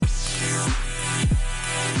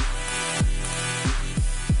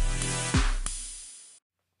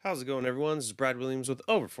How's it going, everyone? This is Brad Williams with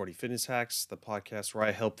Over 40 Fitness Hacks, the podcast where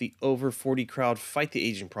I help the over 40 crowd fight the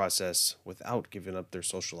aging process without giving up their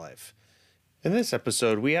social life. In this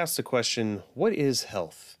episode, we ask the question, what is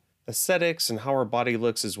health? Aesthetics and how our body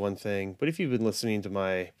looks is one thing, but if you've been listening to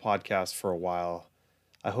my podcast for a while,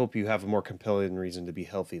 I hope you have a more compelling reason to be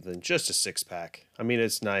healthy than just a six-pack. I mean,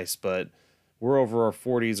 it's nice, but we're over our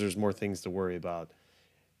 40s, there's more things to worry about.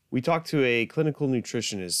 We talked to a clinical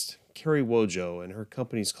nutritionist, Carrie Wojo, and her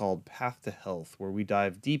company's called Path to Health, where we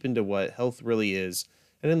dive deep into what health really is,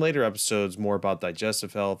 and in later episodes, more about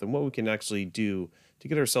digestive health and what we can actually do to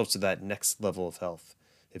get ourselves to that next level of health.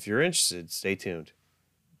 If you're interested, stay tuned.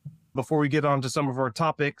 Before we get on to some of our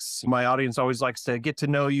topics, my audience always likes to get to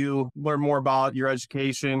know you, learn more about your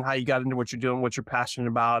education, how you got into what you're doing, what you're passionate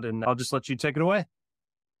about, and I'll just let you take it away.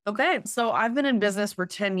 Okay. So I've been in business for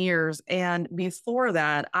 10 years. And before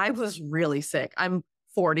that, I was really sick. I'm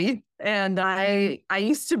 40 and a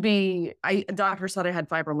doctor said I had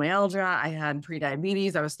fibromyalgia. I had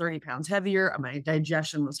prediabetes. I was 30 pounds heavier. My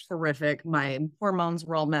digestion was horrific. My hormones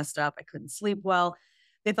were all messed up. I couldn't sleep well.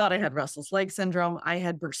 They thought I had restless leg syndrome. I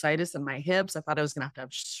had bursitis in my hips. I thought I was going to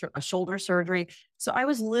have a shoulder surgery. So I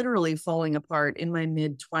was literally falling apart in my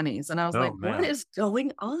mid-20s. And I was what is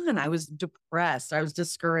going on? I was depressed. I was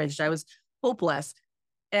discouraged. I was hopeless.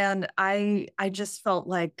 And I just felt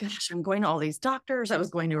like, gosh, I'm going to all these doctors. I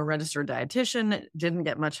was going to a registered dietitian. Didn't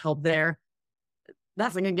get much help there.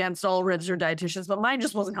 Nothing against all registered dietitians, but mine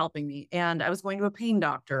just wasn't helping me. And I was going to a pain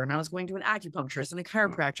doctor, and I was going to an acupuncturist and a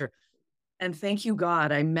chiropractor. And thank you,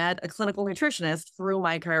 God, I met a clinical nutritionist through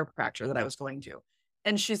my chiropractor that I was going to.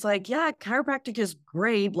 And she's like, yeah, chiropractic is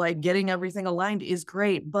great. Like getting everything aligned is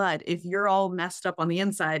great. But if you're all messed up on the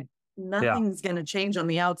inside, nothing's going to change on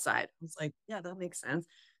the outside. I was like, yeah, that makes sense.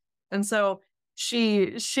 And so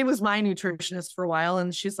she was my nutritionist for a while.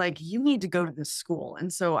 And she's like, you need to go to this school.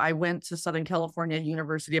 And so I went to Southern California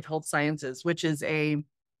University of Health Sciences, which is a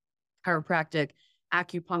chiropractic,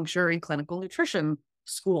 acupuncture, and clinical nutrition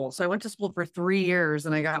school. So I went to school for 3 years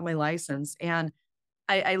and I got my license. And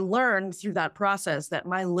I learned through that process that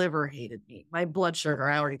my liver hated me. My blood sugar,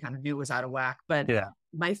 I already kind of knew was out of whack, but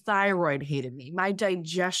my thyroid hated me. My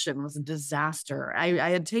digestion was a disaster. I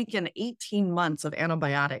had taken 18 months of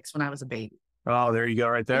antibiotics when I was a baby. Oh, there you go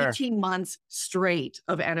right there. 18 months straight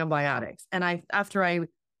of antibiotics. And after I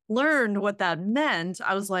learned what that meant,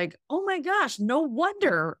 I was like, oh my gosh, no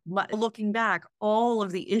wonder, looking back, all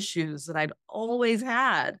of the issues that I'd always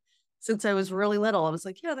had since I was really little, I was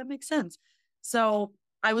like, yeah, that makes sense. So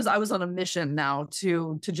I was on a mission now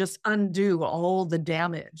to just undo all the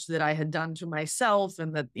damage that I had done to myself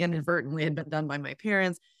and that inadvertently had been done by my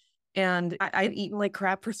parents. And I'd eaten like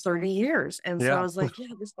crap for 30 years. And so I was like, yeah,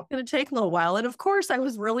 this is going to take a little while. And of course I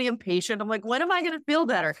was really impatient. I'm like, when am I going to feel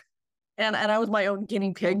better? And I was my own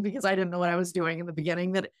guinea pig because I didn't know what I was doing in the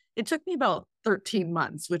beginning. That it took me about 13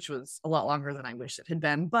 months, which was a lot longer than I wish it had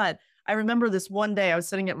been. But I remember this one day I was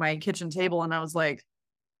sitting at my kitchen table and I was like,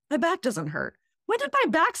 my back doesn't hurt. When did my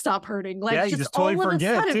back stop hurting? Like, you just totally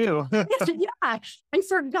forget too. I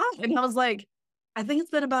forgot. And I was like, I think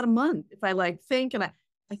it's been about a month if I think, and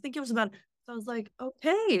I think it was about, so I was like,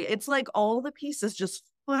 okay, it's like all the pieces just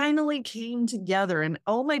finally came together and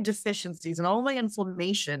all my deficiencies and all my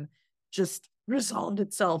inflammation just resolved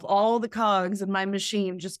itself. All the cogs in my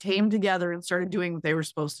machine just came together and started doing what they were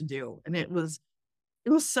supposed to do. And it was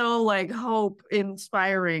so like hope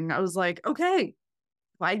inspiring. I was like, okay,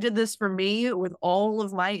 if I did this for me with all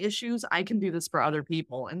of my issues, I can do this for other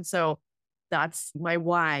people. And so that's my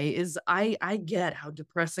why is I get how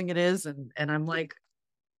depressing it is. And I'm like,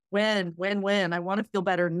 when I want to feel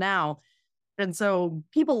better now. And so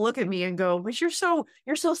people look at me and go, but you're so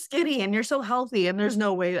skinny and you're so healthy and there's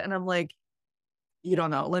no way. And I'm like, you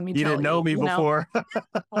don't know. Let me tell you. You didn't know me before.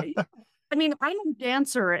 I mean, I'm a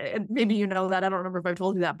dancer. And maybe you know that. I don't remember if I've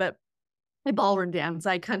told you that, but I ballroom dance,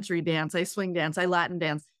 I country dance, I swing dance, I Latin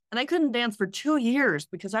dance. And I couldn't dance for 2 years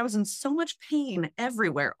because I was in so much pain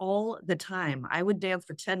everywhere all the time. I would dance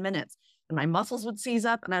for 10 minutes and my muscles would seize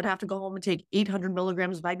up and I'd have to go home and take 800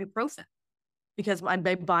 milligrams of ibuprofen because my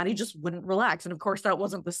body just wouldn't relax. And of course, that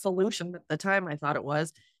wasn't the solution at the time I thought it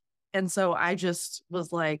was. And so I just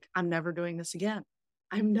was like, I'm never doing this again.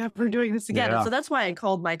 I'm never doing this again. Yeah. And so that's why I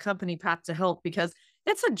called my company Path to Health, because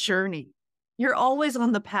it's a journey. You're always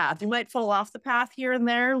on the path. You might fall off the path here and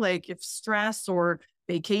there, like if stress or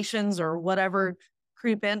vacations or whatever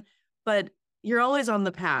creep in, but you're always on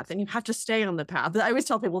the path and you have to stay on the path. I always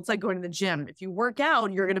tell people it's like going to the gym. If you work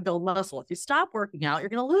out, you're going to build muscle. If you stop working out, you're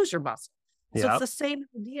going to lose your muscle. So it's the same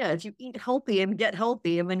idea. If you eat healthy and get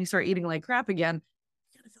healthy and then you start eating like crap again,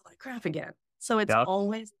 you're going to feel like crap again. So it's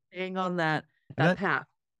always staying on that path.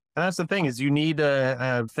 And that's the thing is you need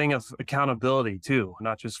a thing of accountability too,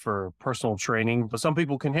 not just for personal training, but some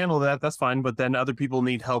people can handle that. That's fine. But then other people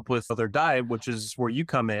need help with their diet, which is where you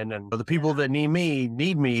come in. And the people that need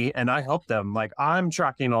me and I help them. Like I'm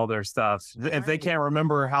tracking all their stuff. If they can't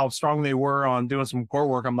remember how strong they were on doing some core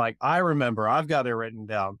work, I'm like, I remember, I've got it written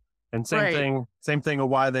down. And same thing of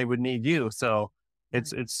why they would need you. So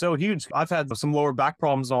it's so huge. I've had some lower back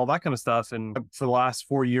problems and all that kind of stuff. And for the last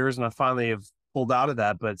 4 years, and I finally have pulled out of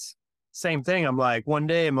that. But same thing. I'm like, one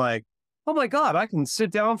day I'm like, oh my God, I can sit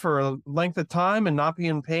down for a length of time and not be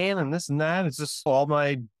in pain and this and that. It's just all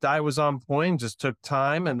my diet was on point, just took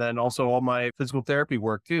time. And then also all my physical therapy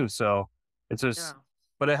work too. So it's just,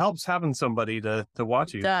 but it helps having somebody to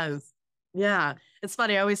watch you. It does. Yeah. It's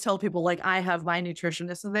funny. I always tell people like I have my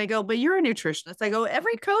nutritionist and they go, but you're a nutritionist. I go,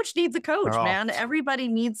 every coach needs a coach, man. Everybody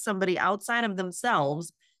needs somebody outside of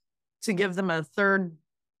themselves to give them a third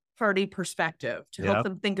party perspective to help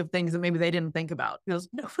them think of things that maybe they didn't think about. Because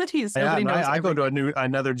nobody knows. I go to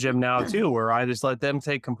another gym now too, where I just let them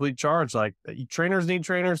take complete charge. Like trainers need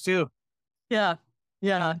trainers too. Yeah.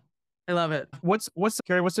 Yeah. I love it.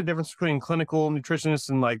 Carrie, what's the difference between clinical nutritionist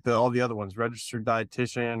and like all the other ones, registered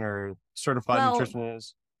dietitian or certified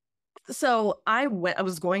nutritionist? So I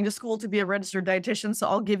was going to school to be a registered dietitian. So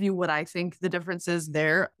I'll give you what I think the difference is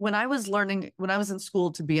there. When I was in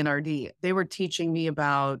school to be an RD, they were teaching me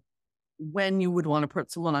about when you would want to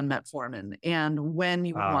put someone on metformin and when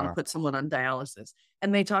you would want to put someone on dialysis.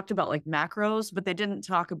 And they talked about like macros, but they didn't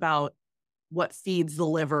talk about what feeds the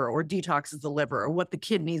liver or detoxes the liver or what the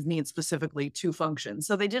kidneys need specifically to function.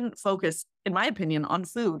 So they didn't focus, in my opinion, on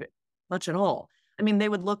food much at all. I mean,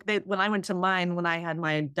 when I went to mine, when I had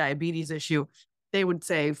my diabetes issue, they would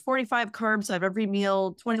say 45 carbs out of every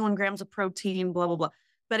meal, 21 grams of protein, blah, blah, blah.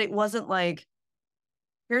 But it wasn't like,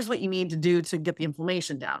 here's what you need to do to get the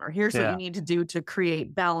inflammation down, or here's what you need to do to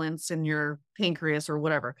create balance in your pancreas or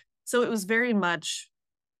whatever. So it was very much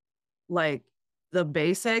like the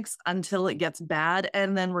basics until it gets bad.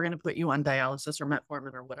 And then we're going to put you on dialysis or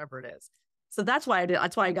metformin or whatever it is. So that's why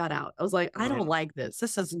I got out. I was like, I don't like this.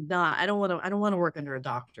 This is not, I don't want to work under a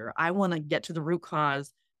doctor. I want to get to the root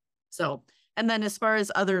cause. So, and then as far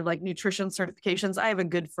as other like nutrition certifications, I have a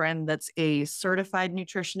good friend that's a certified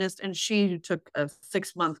nutritionist and she took a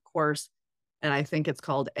 6-month course and I think it's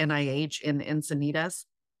called NIH in Encinitas.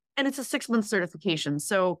 And it's a 6-month certification.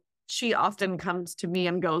 So she often comes to me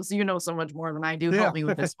and goes, you know so much more than I do. Help me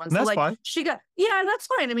with this one. So that's like fine. that's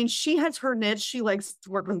fine. I mean, she has her niche. She likes to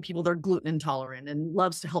work with people that are gluten intolerant and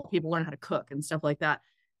loves to help people learn how to cook and stuff like that.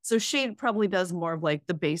 So she probably does more of like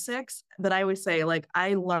the basics. But I always say, like,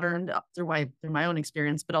 I learned through my own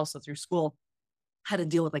experience, but also through school, how to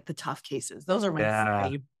deal with like the tough cases. Those are my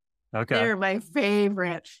favorite. Okay. They're my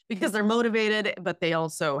favorite because they're motivated, but they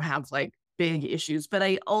also have like big issues. But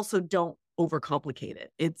I also don't overcomplicate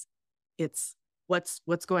it. It's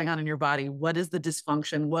what's going on in your body. What is the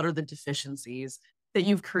dysfunction? What are the deficiencies that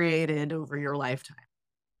you've created over your lifetime?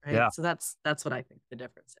 Right. Yeah. So that's what I think the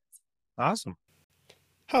difference is. Awesome.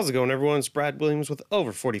 How's it going, everyone? It's Brad Williams with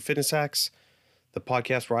Over 40 Fitness Hacks, the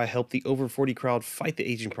podcast where I help the over 40 crowd fight the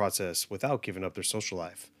aging process without giving up their social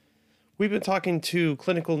life. We've been talking to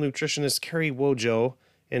clinical nutritionist Carrie Wojo,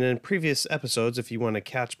 and in previous episodes, if you want to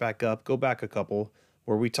catch back up, go back a couple,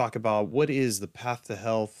 where we talk about what is the path to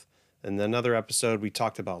health. In another episode, we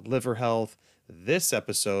talked about liver health. This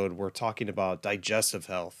episode, we're talking about digestive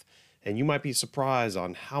health. And you might be surprised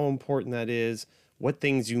on how important that is, what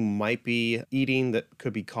things you might be eating that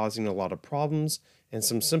could be causing a lot of problems, and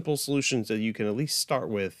some simple solutions that you can at least start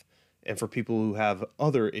with. And for people who have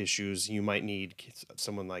other issues, you might need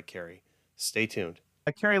someone like Carrie. Stay tuned.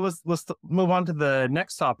 Carrie, let's move on to the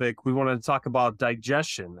next topic. We want to talk about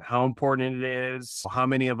digestion, how important it is, how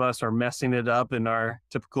many of us are messing it up in our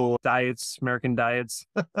typical diets, American diets.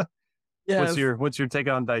 Yes. What's your take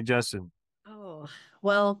on digestion? Oh,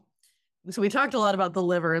 well, so we talked a lot about the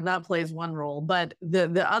liver and that plays one role, but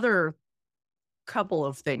the other couple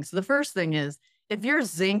of things. So the first thing is if you're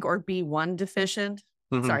zinc or B1 deficient,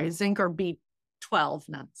 zinc or B12,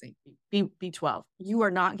 not zinc, B12, you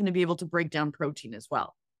are not going to be able to break down protein as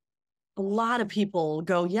well. A lot of people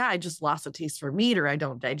go, yeah, I just lost a taste for meat or I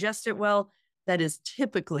don't digest it well. That is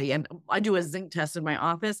typically, and I do a zinc test in my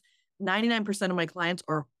office, 99% of my clients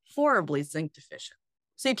are horribly zinc deficient.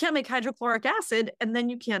 So you can't make hydrochloric acid and then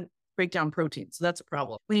you can't break down protein. So that's a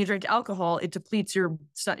problem. When you drink alcohol, it depletes your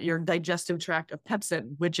digestive tract of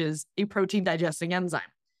pepsin, which is a protein digesting enzyme.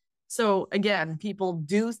 So again, people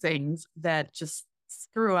do things that just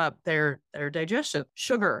screw up their digestion.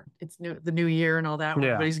 Sugar, it's the new year and all that.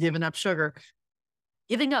 Everybody's giving up sugar.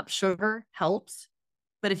 Giving up sugar helps,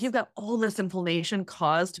 But if you've got all this inflammation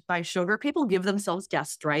caused by sugar, people give themselves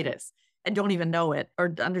gastritis and don't even know it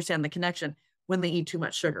or understand the connection when they eat too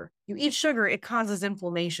much sugar. You eat sugar, it causes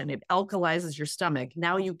inflammation. It alkalizes your stomach.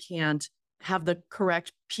 Now you can't have the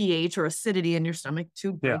correct pH or acidity in your stomach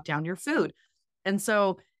to break down your food. And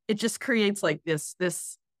so it just creates like this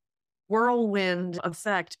whirlwind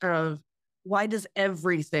effect of, why does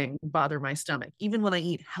everything bother my stomach? Even when I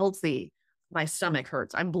eat healthy, my stomach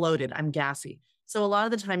hurts. I'm bloated. I'm gassy. So a lot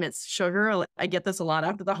of the time it's sugar. I get this a lot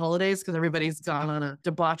after the holidays because everybody's gone on a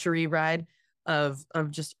debauchery ride of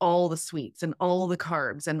just all the sweets and all the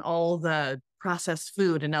carbs and all the processed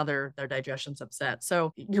food, and now their digestion's upset.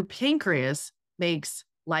 So your pancreas makes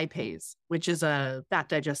lipase, which is a fat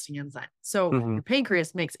digesting enzyme. So your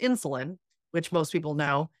pancreas makes insulin, which most people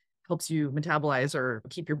know helps you metabolize or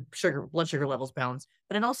keep your blood sugar levels balanced.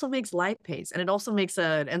 But it also makes lipase, and it also makes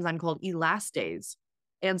an enzyme called elastase.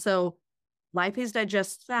 And so lipase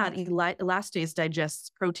digests fat, elastase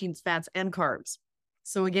digests proteins, fats, and carbs.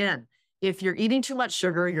 So again, if you're eating too much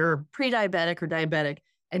sugar, you're pre-diabetic or diabetic,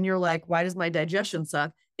 and you're like, why does my digestion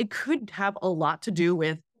suck? It could have a lot to do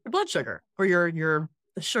with your blood sugar or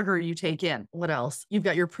the sugar you take in. What else? You've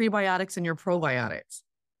got your prebiotics and your probiotics.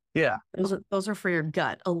 Yeah. Those are for your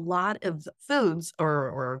gut. A lot of foods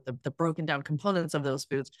or the broken down components of those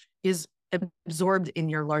foods is absorbed in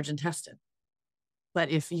your large intestine. But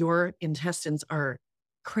if your intestines are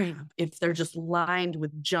cramped, if they're just lined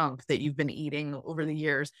with junk that you've been eating over the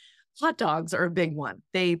years, hot dogs are a big one.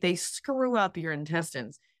 They screw up your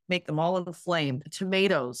intestines, make them all inflamed.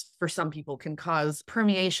 Tomatoes, for some people, can cause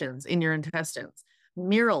permeations in your intestines.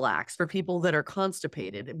 Miralax for people that are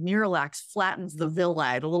constipated. Miralax flattens the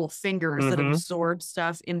villi, the little fingers that absorb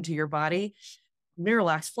stuff into your body.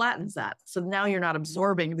 Miralax flattens that. So now you're not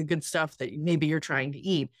absorbing the good stuff that maybe you're trying to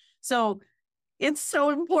eat. So it's so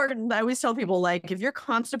important. I always tell people, like, if you're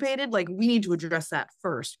constipated, like, we need to address that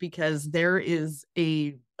first, because there is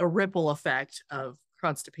a ripple effect of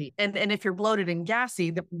constipation. And if you're bloated and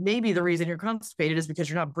gassy, maybe the reason you're constipated is because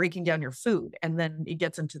you're not breaking down your food. And then it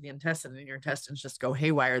gets into the intestine and your intestines just go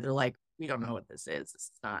haywire. They're like, we don't know what this is.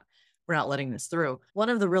 We're not letting this through. One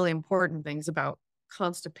of the really important things about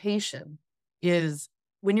constipation is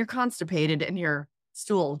when you're constipated and your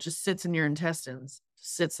stool just sits in your intestines,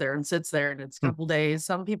 sits there, and it's a couple days.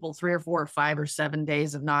 Some people 3 or 4 or 5 or 7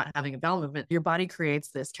 days of not having a bowel movement. Your body creates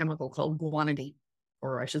this chemical called guanidine,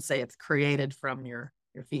 or I should say it's created from your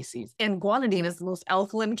feces. And guanidine is the most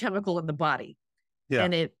alkaline chemical in the body. Yeah.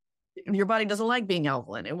 And your body doesn't like being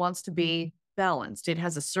alkaline. It wants to be balanced. It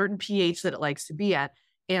has a certain pH that it likes to be at.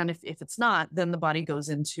 And if it's not, then the body goes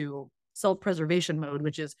into self-preservation mode,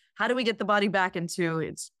 which is, how do we get the body back into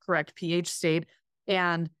its correct pH state?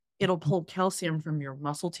 And it'll pull calcium from your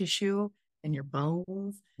muscle tissue and your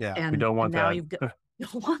bones. Yeah, and we don't want that. You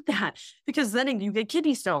don't want that, because then you get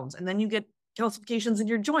kidney stones, and then you get calcifications in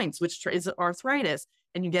your joints, which is arthritis,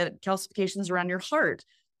 and you get calcifications around your heart.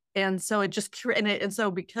 And so it just and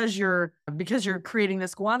so because you're creating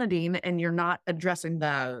this guanidine and you're not addressing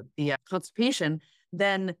the constipation,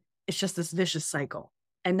 then it's just this vicious cycle.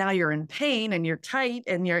 And now you're in pain and you're tight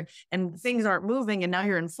and things aren't moving, and now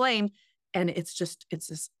you're inflamed, and it's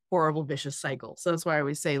this horrible vicious cycle. So that's why I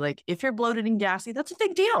always say, like, if you're bloated and gassy, that's a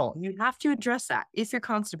big deal. You have to address that. If you're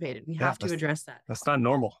constipated, you have to address that. That's not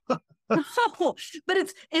normal. No, but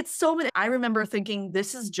it's so many. I remember thinking,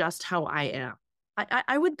 this is just how I am.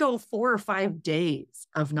 I would go 4 or 5 days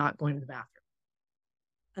of not going to the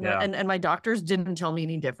bathroom. And my doctors didn't tell me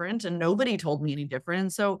any different, and nobody told me any different.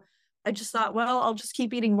 And so I just thought, well, I'll just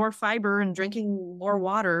keep eating more fiber and drinking more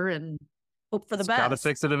water and hope for the best. Got to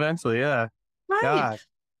fix it eventually. Yeah. Right. God.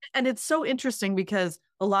 And it's so interesting because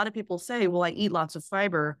a lot of people say, well, I eat lots of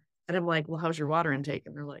fiber. And I'm like, well, how's your water intake?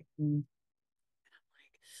 And they're like,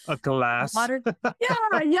 a glass. Water.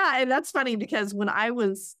 Yeah. And that's funny because when I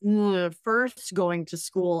was first going to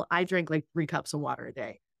school, I drank like 3 cups of water a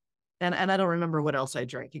day. And I don't remember what else I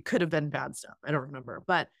drank. It could have been bad stuff. I don't remember.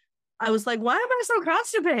 But I was like, why am I so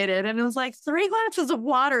constipated? And it was like 3 glasses of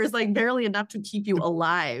water is like barely enough to keep you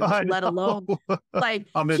alive, let alone like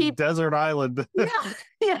I'm in desert island.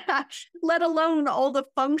 Yeah. Let alone all the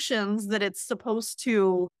functions that it's supposed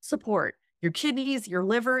to support. Your kidneys, your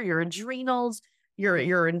liver, your adrenals,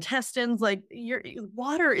 your intestines. Like, your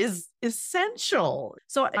water is essential.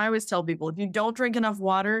 So I always tell people, if you don't drink enough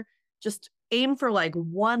water, just aim for like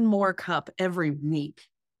 1 more cup every week.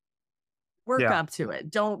 Work up to it.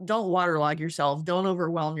 Don't waterlog yourself. Don't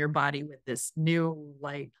overwhelm your body with this new,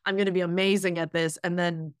 like, I'm going to be amazing at this, and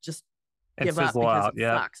then just give up because it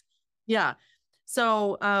sucks. Yeah.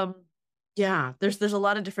 So, Yeah, there's a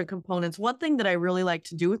lot of different components. One thing that I really like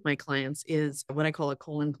to do with my clients is what I call a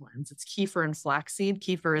colon cleanse. It's kefir and flaxseed.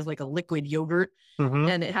 Kefir is like a liquid yogurt, Mm-hmm.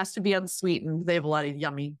 and it has to be unsweetened. They have a lot of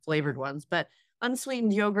yummy flavored ones, but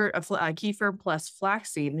unsweetened yogurt, kefir plus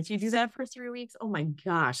flaxseed. And if you do that for 3 weeks, oh my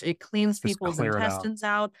gosh, it cleans Just people's clear it out. intestines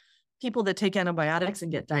out. People that take antibiotics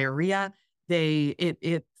and get diarrhea,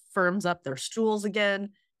 it firms up their stools again.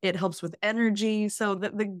 It helps with energy. So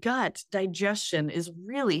the gut digestion is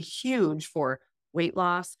really huge for weight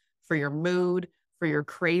loss, for your mood, for your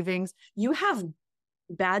cravings. You have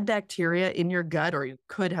bad bacteria in your gut, or you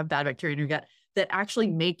could have bad bacteria in your gut that actually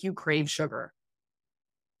make you crave sugar.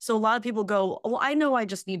 So a lot of people go, "Well, I know I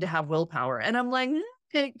just need to have willpower." And I'm like,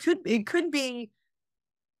 it could be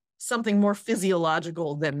something more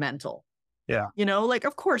physiological than mental. Yeah. Like,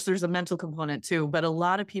 of course there's a mental component too, but a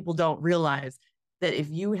lot of people don't realize that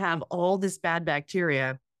if you have all this bad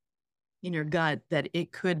bacteria in your gut, that they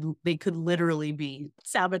could literally be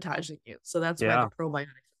sabotaging you. So that's why Yeah. the probiotics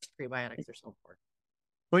and prebiotics are so important.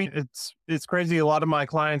 Well, it's crazy. A lot of my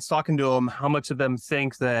clients, talking to them, how much of them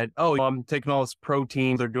think that, oh, I'm taking all this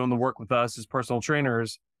protein, they're doing the work with us as personal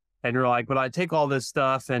trainers. And you're like, but I take all this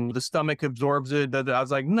stuff and the stomach absorbs it. I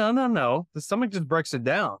was like, no. The stomach just breaks it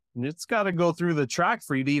down. And it's got to go through the tract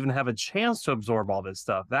for you to even have a chance to absorb all this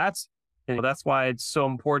stuff. That's why it's so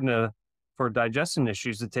important for digestion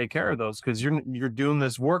issues to take care of those, because you're doing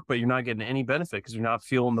this work, but you're not getting any benefit because you're not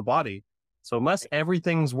fueling the body. So unless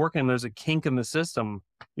everything's working, there's a kink in the system,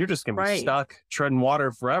 you're just going to be stuck treading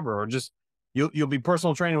water forever, or just you'll be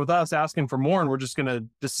personal training with us asking for more, and we're just going to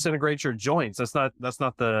disintegrate your joints. That's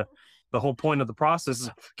not the whole point of the process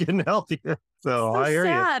of getting healthy. So I hear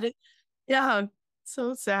sad. you. Yeah.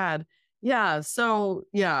 So sad. Yeah. So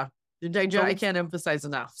yeah, I can't emphasize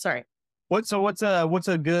enough. Sorry. What's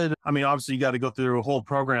a good, I mean, obviously you got to go through a whole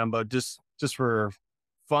program, but just for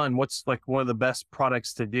fun, what's like one of the best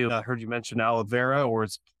products to do? I heard you mention aloe vera, or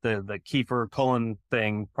it's the kefir colon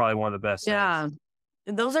thing, probably one of the best Yeah. things.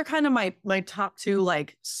 Those are kind of my top two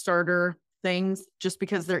like starter things, just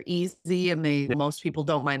because they're easy and most people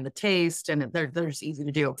don't mind the taste, and they're just easy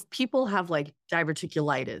to do. If people have like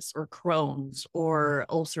diverticulitis or Crohn's or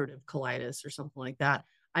ulcerative colitis or something like that,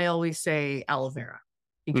 I always say aloe vera,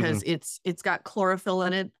 because it's got chlorophyll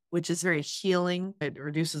in it, which is very healing. It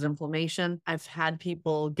reduces inflammation. I've had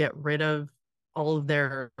people get rid of all of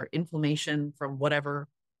their inflammation from whatever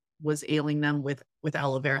was ailing them with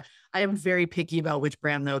aloe vera. I am very picky about which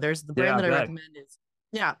brand though. There's the brand that I recommend is,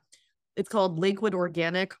 it's called Lakewood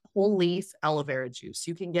Organic Whole Leaf Aloe Vera Juice.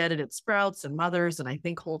 You can get it at Sprouts and Mother's, and I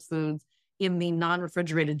think Whole Foods, in the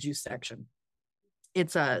non-refrigerated juice section.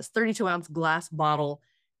 It's a 32-ounce glass bottle,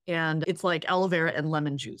 and it's like aloe vera and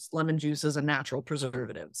lemon juice. Lemon juice is a natural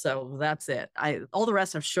preservative. So that's it. All the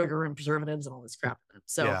rest have sugar and preservatives and all this crap in it.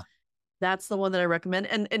 So that's the one that I recommend.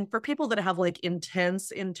 And for people that have like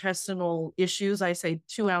intense intestinal issues, I say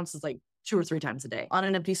 2 ounces, like 2 or 3 times a day on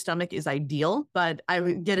an empty stomach is ideal, but I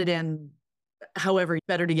would get it in however,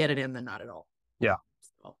 better to get it in than not at all. Yeah.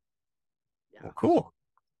 So, Well, cool.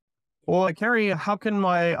 Well, Carrie, how can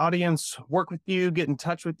my audience work with you, get in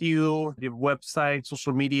touch with you? Do you have a website,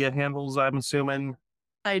 social media handles, I'm assuming?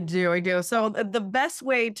 I do. So the best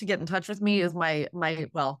way to get in touch with me is I always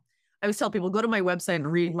tell people, go to my website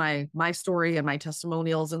and read my story and my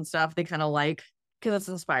testimonials and stuff. They kind of like, because it's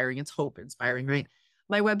inspiring. It's hope inspiring, right?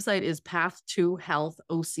 My website is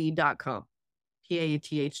path2healthoc.com,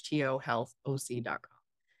 PATHTO healthoc.com.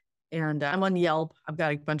 And I'm on Yelp. I've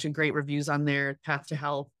got a bunch of great reviews on there. Path to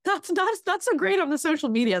Health. That's not so great on the social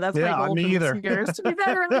media. That's my goal. Me either. Years to be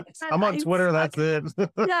better. I'm on Twitter. That's it.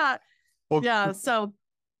 Yeah. Well, yeah. So.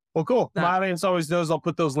 Well, cool. My audience always knows I'll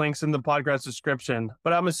put those links in the podcast description.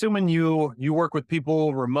 But I'm assuming you work with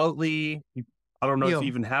people remotely. I don't know if you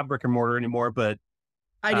even have brick and mortar anymore, but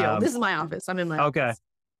I do. This is my office. I'm in my office.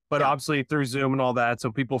 But obviously through Zoom and all that,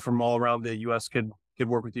 so people from all around the U.S. could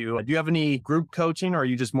work with you. Do you have any group coaching, or are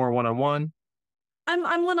you just more one-on-one?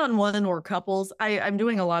 I'm one-on-one or couples. I'm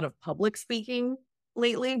doing a lot of public speaking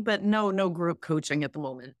lately, but no group coaching at the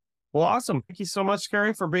moment. Well, awesome. Thank you so much,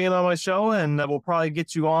 Carrie, for being on my show, and we'll probably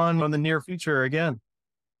get you on in the near future again.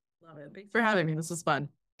 Love it. Thanks for having me. This was fun.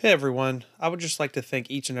 Hey, everyone. I would just like to thank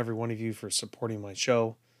each and every one of you for supporting my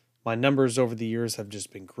show. My numbers over the years have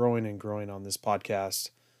just been growing and growing on this podcast.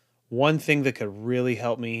 One thing that could really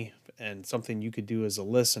help me, and something you could do as a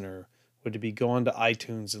listener, would be go onto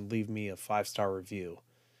iTunes and leave me a 5-star review.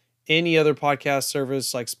 Any other podcast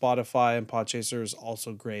service like Spotify and Podchaser is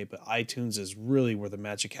also great, but iTunes is really where the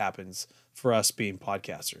magic happens for us being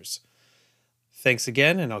podcasters. Thanks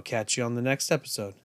again, and I'll catch you on the next episode.